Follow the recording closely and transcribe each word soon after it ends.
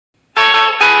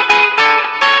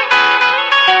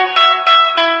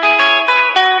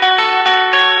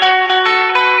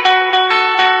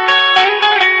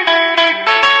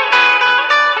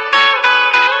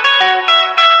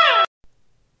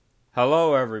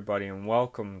everybody, and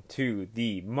welcome to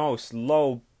the most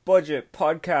low budget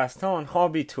podcast on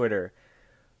Hobby Twitter.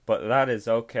 But that is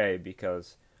okay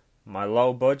because my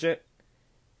low budget,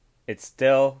 it's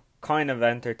still kind of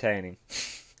entertaining.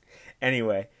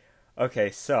 Anyway,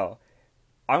 okay, so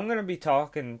I'm going to be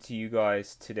talking to you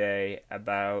guys today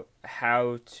about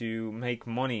how to make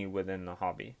money within the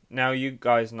hobby. Now, you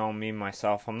guys know me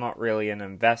myself, I'm not really an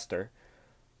investor.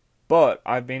 But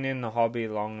I've been in the hobby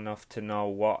long enough to know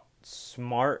what's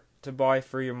smart to buy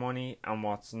for your money and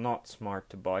what's not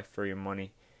smart to buy for your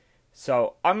money.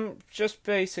 So I'm just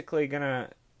basically gonna...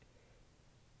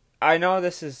 I know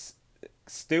this is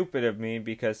stupid of me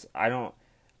because I'm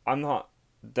not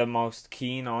the most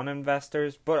keen on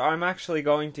investors, but I'm actually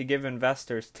going to give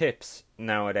investors tips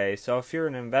nowadays. So if you're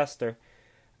an investor,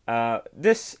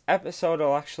 this episode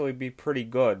will actually be pretty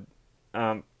good.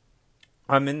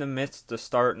 I'm in the midst of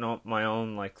starting up my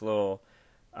own little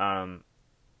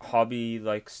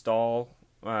hobby stall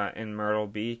in Myrtle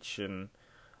Beach, and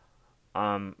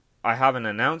I have an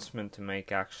announcement to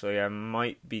make. Actually, I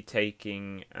might be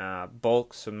taking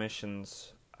bulk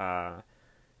submissions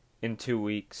in 2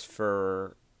 weeks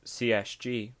for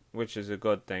CSG, which is a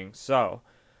good thing. So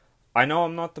I know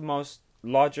I'm not the most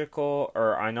logical,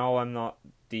 or I know I'm not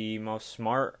the most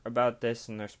smart about this,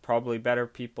 and there's probably better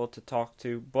people to talk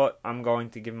to, but I'm going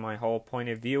to give my whole point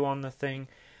of view on the thing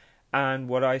and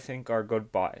what I think are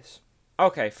good buys.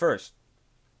 Okay, first,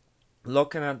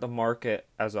 looking at the market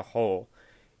as a whole,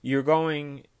 you're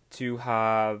going to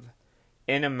have,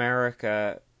 in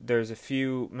America, there's a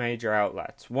few major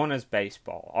outlets. One is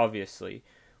baseball, obviously.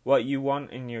 What you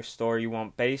want in your store, you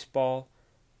want baseball,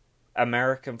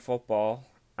 American football,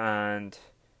 and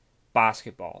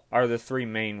basketball are the three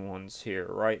main ones here,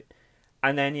 right?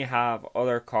 And then you have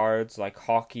other cards like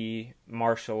hockey,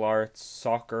 martial arts,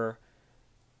 soccer.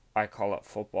 I call it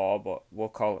football, but we'll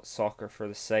call it soccer for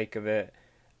the sake of it.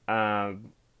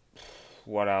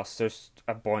 What else? There's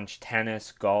a bunch.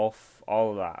 Tennis, golf,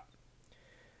 all of that.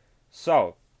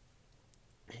 So,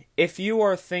 if you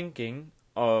are thinking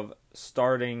of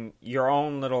starting your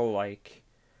own little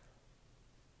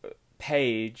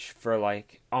page for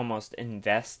almost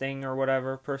investing or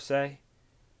whatever per se,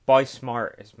 buy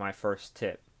smart is my first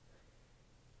tip.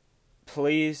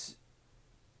 Please,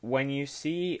 when you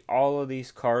see all of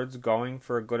these cards going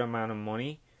for a good amount of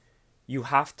money, you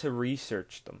have to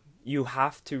research them. You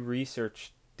have to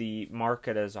research the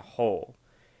market as a whole.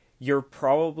 You're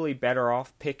probably better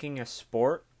off picking a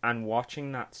sport and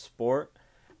watching that sport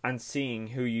and seeing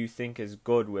who you think is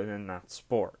good within that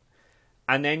sport.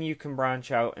 And then you can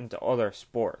branch out into other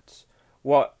sports.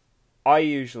 What I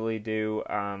usually do,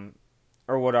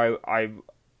 or what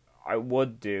I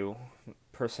would do,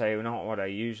 per se, not what I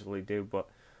usually do, but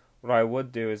what I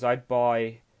would do is I'd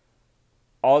buy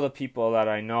all the people that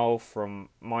I know from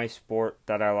my sport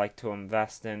that I like to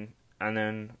invest in. And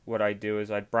then what I do is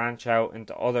I'd branch out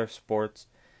into other sports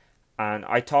and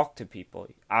I talk to people,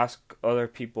 ask other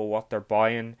people what they're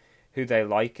buying, who they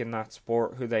like in that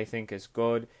sport, who they think is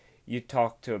good. You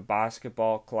talk to a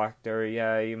basketball collector,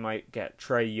 yeah, you might get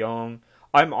Trae Young.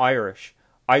 I'm Irish.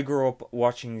 I grew up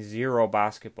watching zero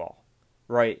basketball,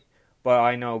 right? But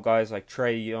I know guys like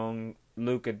Trae Young,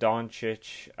 Luka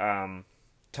Doncic,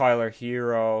 Tyler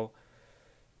Hero,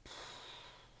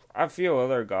 a few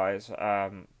other guys.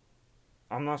 I'm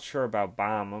not sure about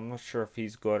Bam. I'm not sure if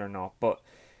he's good or not. But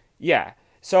yeah,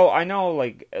 so I know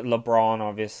LeBron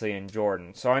obviously and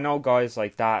Jordan. So I know guys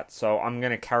like that. So I'm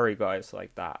gonna carry guys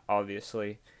like that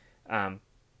obviously,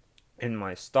 in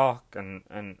my stock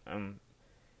and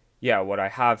yeah, what I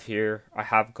have here, I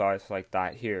have guys like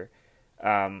that here.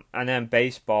 And then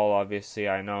baseball, obviously,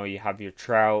 I know you have your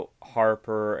Trout,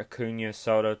 Harper, Acuna,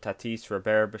 Soto, Tatis,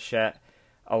 Rivera, Bichette,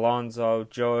 Alonso,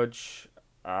 Judge,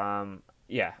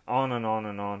 yeah, on and on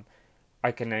and on.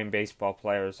 I can name baseball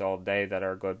players all day that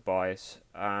are good buys.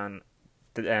 And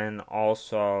then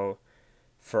also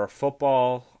for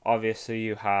football, obviously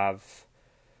you have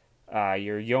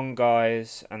your young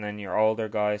guys and then your older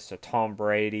guys. So Tom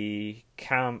Brady,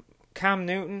 Cam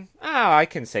Newton. I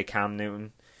can say Cam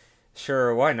Newton.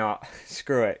 Sure, why not?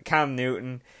 Screw it. Cam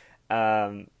Newton.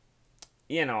 Guys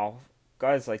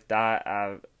like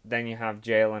that. Then you have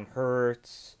Jalen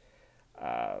Hurts,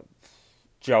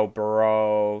 Joe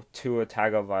Burrow, Tua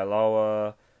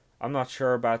Tagovailoa. I'm not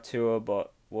sure about Tua,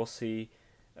 but we'll see.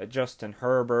 Justin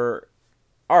Herbert.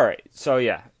 Alright, so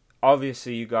yeah.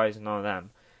 Obviously, you guys know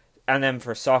them. And then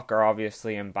for soccer,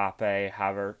 obviously, Mbappe,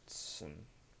 Havertz, and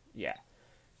yeah.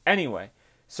 Anyway,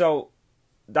 so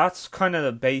that's kind of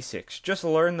the basics. Just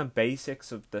learn the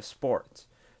basics of the sports.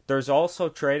 There's also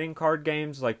trading card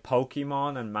games like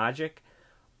Pokemon and Magic.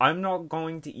 I'm not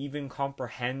going to even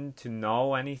comprehend to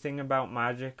know anything about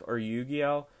Magic or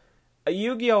Yu-Gi-Oh!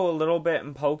 Yu-Gi-Oh! A little bit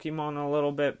and Pokemon a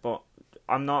little bit, but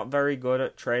I'm not very good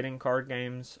at trading card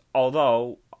games.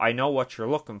 Although, I know what you're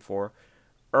looking for.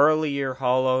 Earlier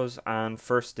holos and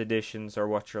first editions are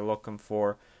what you're looking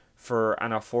for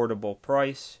an affordable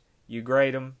price. You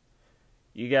grade them.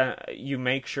 You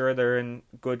make sure they're in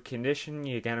good condition.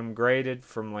 You get them graded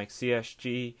from like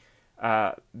CSG,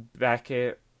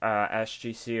 Beckett,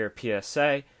 SGC or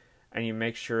PSA, and you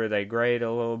make sure they grade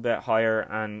a little bit higher,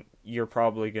 and you're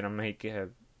probably going to make a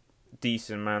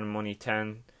decent amount of money,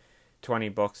 10, 20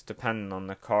 bucks depending on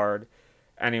the card,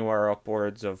 anywhere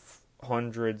upwards of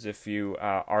hundreds if you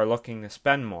are looking to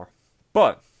spend more.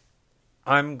 But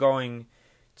I'm going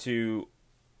to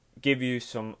give you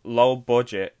some low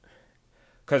budget,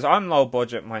 because I'm low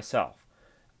budget myself.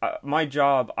 My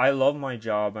job, I love my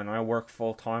job and I work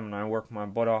full time and I work my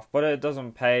butt off, but it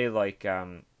doesn't pay like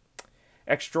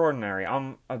extraordinary.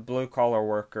 I'm a blue collar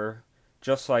worker,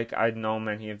 just like I know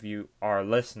many of you are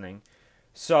listening.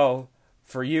 So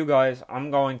for you guys,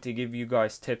 I'm going to give you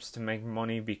guys tips to make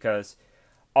money, because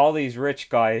all these rich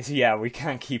guys, yeah, we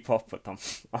can't keep up with them.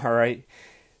 Alright?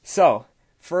 So,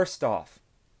 first off,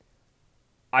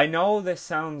 I know this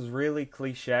sounds really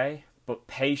cliche, but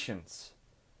patience.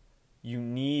 You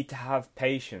need to have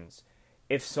patience.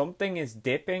 If something is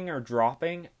dipping or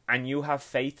dropping and you have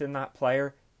faith in that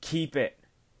player, keep it.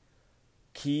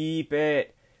 Keep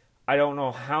it. I don't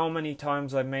know how many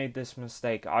times I made this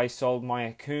mistake. I sold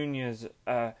my Acuñas,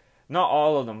 not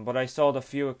all of them, but I sold a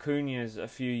few Acuñas a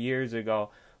few years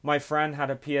ago. My friend had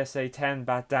a PSA 10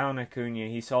 bat down Acuña.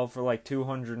 He sold for like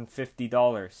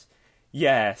 $250.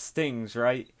 Yeah, stings,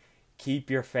 right?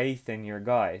 Keep your faith in your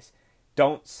guys.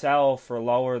 Don't sell for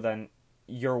lower than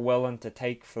you're willing to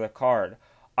take for the card.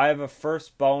 I have a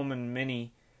first Bowman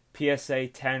Mini PSA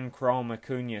 10 Chrome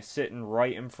Acuña sitting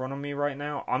right in front of me right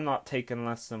now. I'm not taking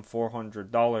less than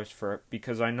 $400 for it,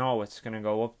 because I know it's going to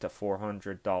go up to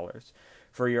 $400.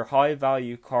 For your high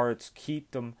value cards,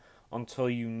 keep them until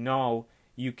you know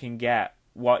you can get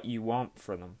what you want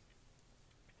for them.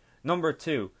 Number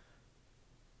 2,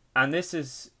 and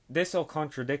this will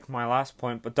contradict my last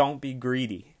point, but don't be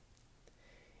greedy.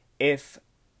 If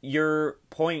your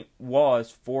point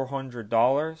was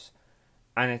 $400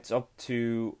 and it's up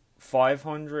to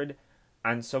 $500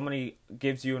 and somebody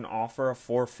gives you an offer of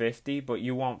 $450 but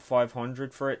you want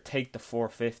 $500 for it, take the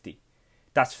 $450.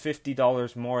 That's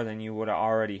 $50 more than you would have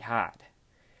already had.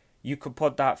 You could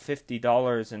put that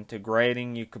 $50 into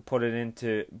grading. You could put it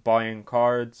into buying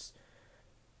cards.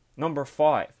 Number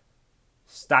 5,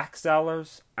 stack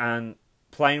sellers and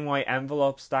plain white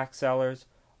envelope stack sellers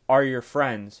are your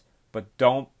friends, but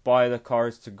don't buy the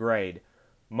cards to grade.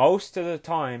 Most of the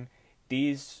time,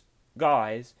 these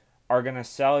guys are going to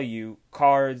sell you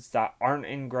cards that aren't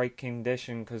in great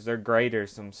condition because they're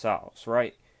graders themselves,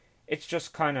 right? It's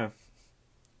just kind of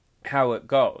how it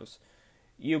goes.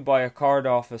 You buy a card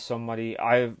off of somebody.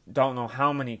 I don't know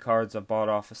how many cards I've bought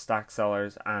off of stack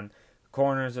sellers, and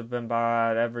corners have been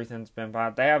bad, everything's been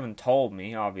bad. They haven't told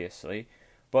me, obviously,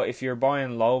 but if you're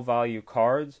buying low value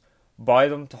cards, buy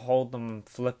them to hold them and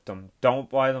flip them. Don't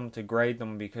buy them to grade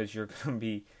them, because you're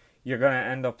gonna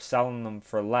end up selling them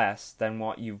for less than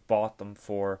what you've bought them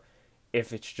for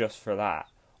if it's just for that.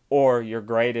 Or your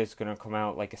grade is gonna come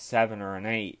out like a 7 or an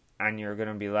 8, and you're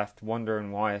gonna be left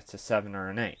wondering why it's a 7 or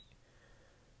an 8.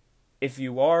 If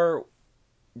you are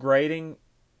grading,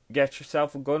 get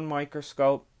yourself a good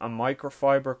microscope, a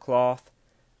microfiber cloth,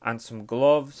 and some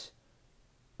gloves,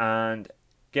 and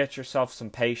get yourself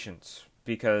some patience,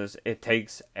 because it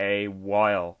takes a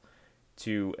while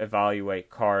to evaluate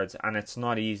cards, and it's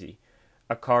not easy.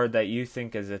 A card that you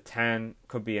think is a 10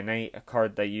 could be an 8, a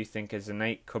card that you think is an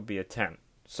 8 could be a 10.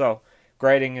 So,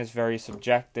 grading is very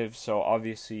subjective, so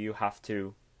obviously you have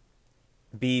to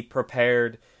be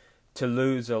prepared to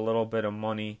lose a little bit of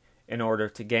money in order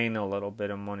to gain a little bit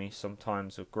of money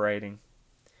sometimes with grading.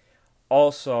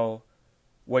 Also,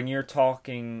 when you're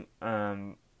talking,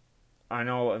 I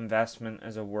know investment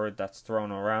is a word that's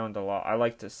thrown around a lot. I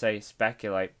like to say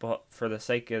speculate, but for the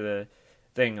sake of the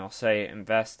thing, I'll say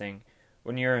investing.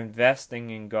 When you're investing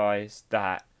in guys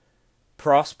that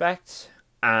prospects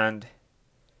and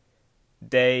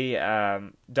they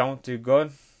don't do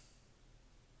good,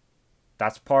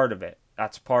 that's part of it.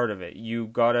 That's part of it. You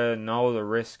gotta know the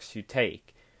risks you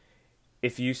take.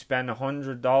 If you spend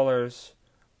 $100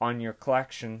 on your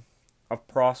collection of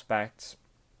prospects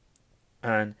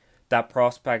and that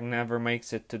prospect never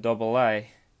makes it to AA,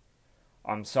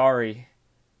 I'm sorry,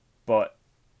 but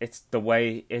it's the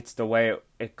way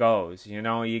it goes. You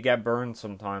know, you get burned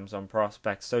sometimes on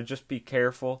prospects, so just be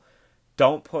careful.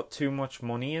 don't put too much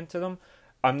money into them.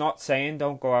 I'm not saying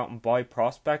don't go out and buy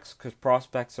prospects, because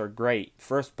prospects are great.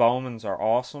 First Bowmans are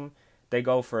awesome. They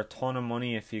go for a ton of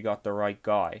money if you got the right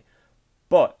guy.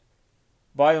 But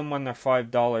buy them when they're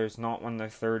 $5, not when they're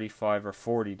 $35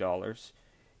 or $40.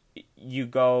 You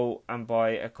go and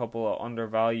buy a couple of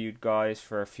undervalued guys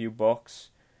for a few bucks,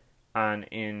 and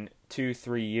in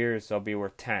 2-3 years they'll be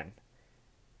worth 10.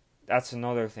 That's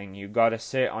another thing. You gotta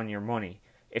sit on your money.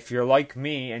 If you're like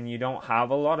me and you don't have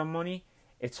a lot of money,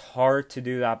 it's hard to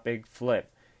do that big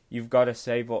flip. You've got to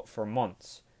save up for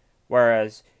months.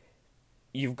 Whereas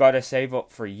you've got to save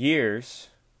up for years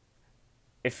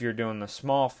if you're doing the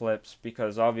small flips,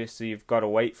 because obviously you've got to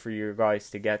wait for your guys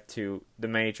to get to the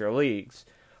major leagues.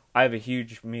 I have a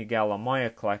huge Miguel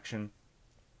Amaya collection.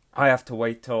 I have to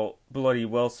wait till bloody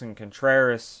Wilson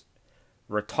Contreras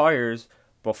retires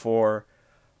before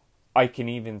I can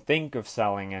even think of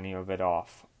selling any of it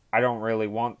off. I don't really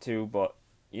want to, but,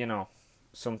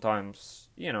 sometimes,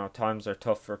 times are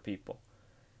tough for people.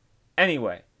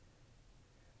 Anyway,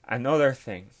 another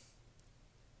thing.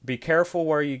 Be careful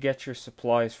where you get your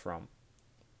supplies from.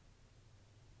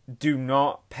 Do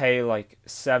not pay like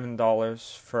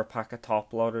 $7 for a pack of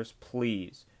top loaders,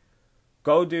 please.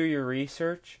 Go do your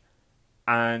research,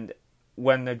 and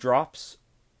when the drops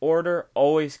order,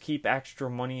 always keep extra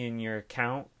money in your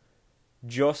account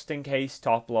just in case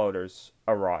top loaders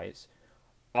arise.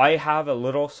 I have a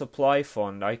little supply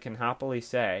fund, I can happily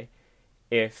say.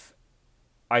 If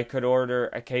I could order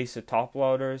a case of top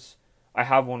loaders, I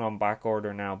have one on back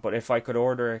order now, but if I could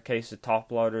order a case of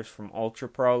top loaders from Ultra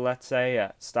Pro, let's say,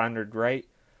 at standard rate,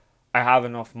 I have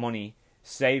enough money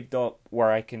saved up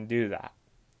where I can do that.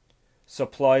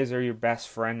 Supplies are your best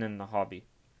friend in the hobby.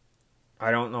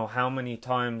 I don't know how many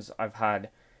times I've had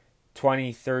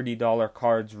 $20, $30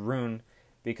 cards ruin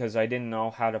because I didn't know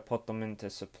how to put them into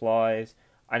supplies.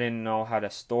 I didn't know how to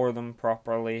store them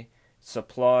properly.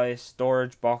 Supplies,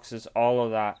 storage boxes, all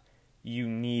of that, you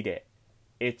need it.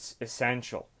 It's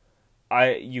essential.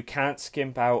 You can't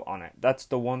skimp out on it. That's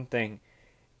the one thing.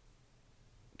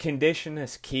 Condition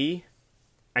is key,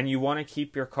 and you want to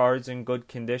keep your cards in good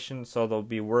condition so they'll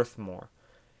be worth more.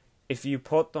 If you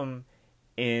put them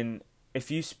in, if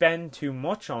you spend too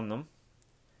much on them,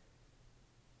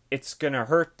 it's going to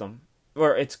hurt them,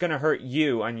 or it's going to hurt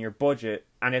you and your budget.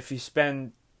 And if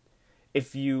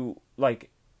you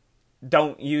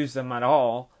don't use them at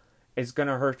all, it's going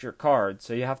to hurt your card.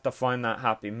 So you have to find that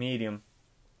happy medium.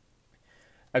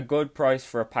 A good price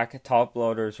for a pack of top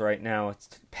loaders right now,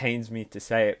 it pains me to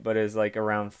say it, but is like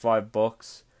around $5,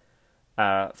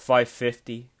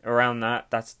 $5.50, around that.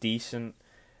 That's decent.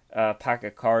 Pack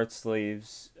of card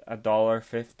sleeves,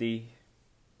 $1.50.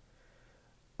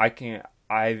 I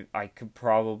could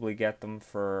probably get them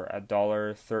for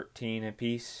 $1.13 a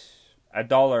piece.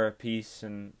 $1 a piece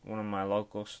in one of my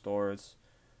local stores.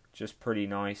 Just pretty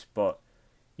nice, but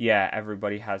yeah,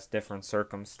 everybody has different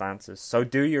circumstances. So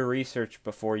do your research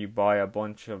before you buy a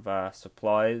bunch of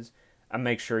supplies, and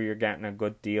make sure you're getting a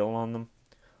good deal on them.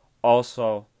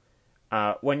 Also,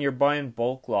 when you're buying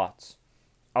bulk lots,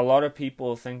 a lot of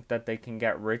people think that they can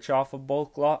get rich off a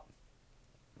bulk lot,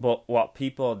 but what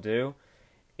people do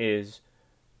is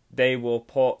they will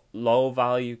put low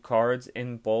value cards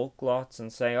in bulk lots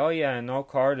and say, oh yeah, no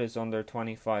card is under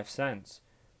 25 cents,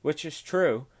 which is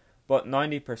true, but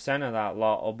 90% of that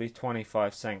lot will be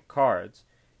 25-cent cards.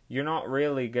 You're not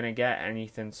really going to get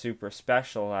anything super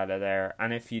special out of there,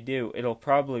 and if you do, it'll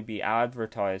probably be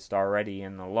advertised already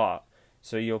in the lot,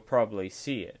 so you'll probably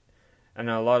see it. And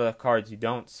a lot of the cards you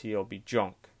don't see will be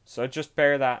junk. So just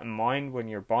bear that in mind when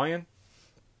you're buying.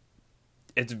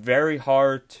 It's very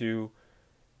hard to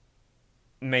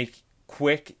make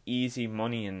quick, easy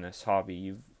money in this hobby.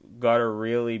 You've got to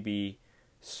really be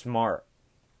smart.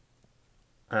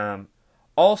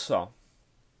 Also,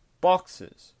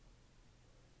 boxes.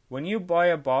 When you buy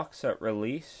a box at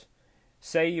release,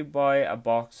 say you buy a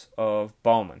box of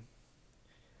Bowman,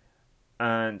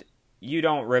 and you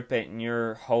don't rip it and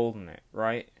you're holding it,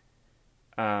 right?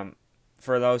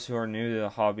 For those who are new to the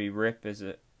hobby, rip is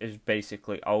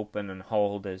basically open, and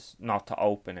hold is not to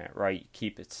open it, right? You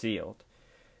keep it sealed.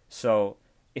 So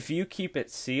if you keep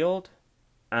it sealed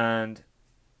and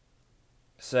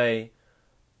say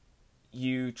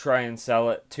you try and sell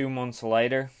it 2 months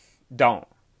later, don't.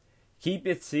 Keep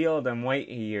it sealed and wait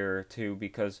a year or two,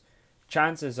 because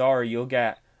chances are you'll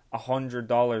get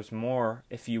 $100 more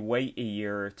if you wait a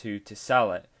year or two to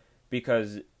sell it,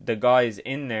 because the guys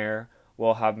in there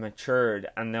will have matured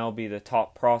and they'll be the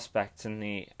top prospects in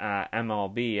the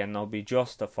MLB, and they'll be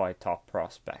justified top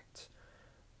prospects.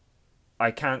 I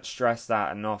can't stress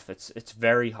that enough. It's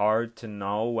very hard to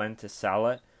know when to sell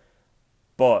it.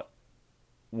 But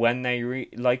when they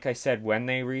like I said, when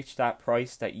they reach that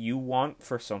price that you want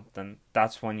for something,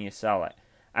 that's when you sell it.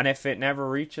 And if it never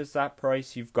reaches that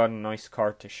price, you've got a nice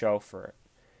card to show for it.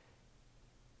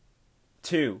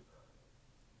 2,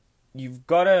 you've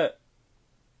got to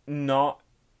not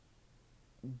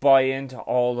buy into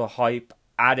all the hype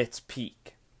at its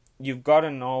peak. You've got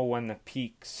to know when the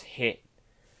peaks hit.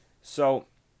 So,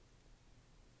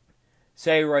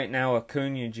 say right now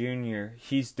Acuna Jr.,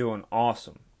 he's doing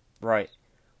awesome, right?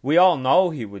 We all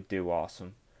know he would do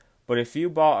awesome. But if you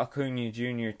bought Acuna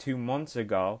Jr. 2 months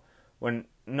ago, when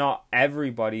not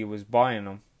everybody was buying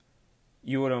him,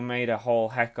 you would have made a whole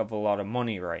heck of a lot of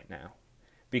money right now.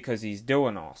 Because he's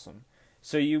doing awesome.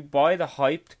 So you buy the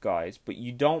hyped guys, but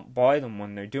you don't buy them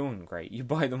when they're doing great. You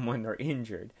buy them when they're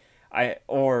injured.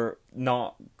 Or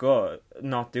not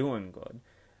doing good.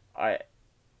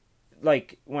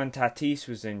 Like when Tatis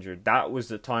was injured, that was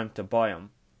the time to buy him.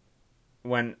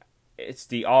 When it's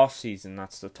the off season,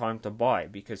 that's the time to buy,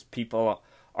 because people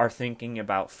are thinking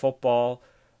about football,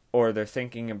 or they're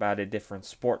thinking about a different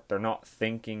sport. They're not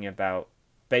thinking about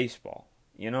baseball,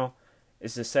 you know?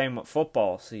 It's the same with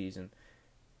football season.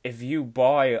 If you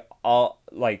buy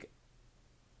like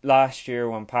last year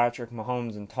when Patrick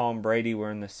Mahomes and Tom Brady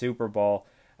were in the Super Bowl,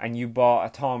 and you bought a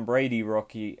Tom Brady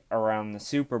rookie around the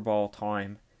Super Bowl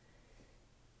time,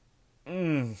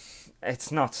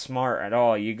 it's not smart at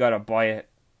all. You gotta buy it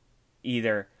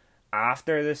either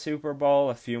after the Super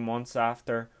Bowl, a few months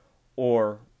after,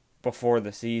 or before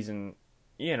the season,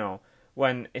 you know,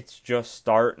 when it's just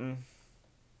starting.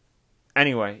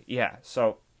 Anyway, yeah,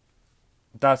 so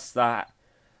that's that.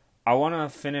 I want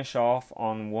to finish off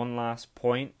on one last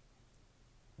point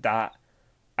that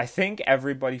I think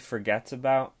everybody forgets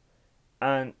about.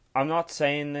 And I'm not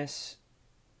saying this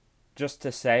just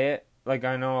to say it. Like,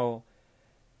 I know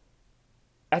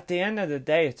at the end of the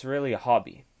day, it's really a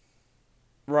hobby.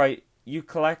 Right? You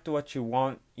collect what you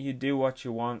want, you do what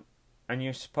you want, and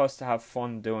you're supposed to have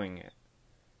fun doing it.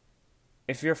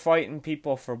 If you're fighting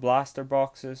people for blaster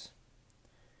boxes,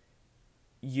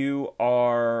 you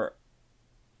are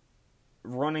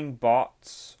running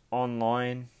bots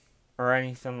online or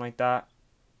anything like that,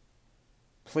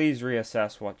 please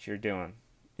reassess what you're doing.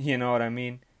 You know what I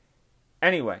mean?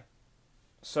 Anyway,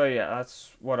 so yeah,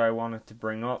 that's what I wanted to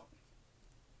bring up.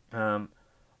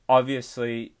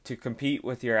 Obviously, to compete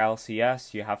with your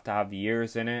LCS, you have to have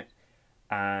years in it,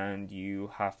 and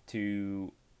you have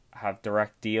to have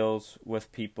direct deals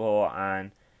with people,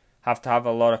 and have to have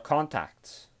a lot of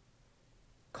contacts.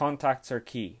 Contacts are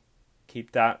key.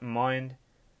 Keep that in mind.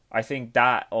 I think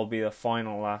that will be the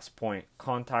last point.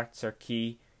 Contacts are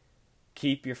key.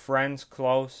 Keep your friends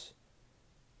close.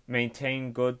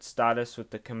 Maintain good status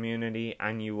with the community,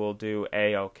 and you will do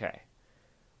A-okay.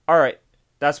 Alright,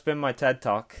 that's been my TED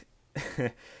Talk.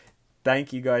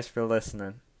 Thank you guys for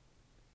listening.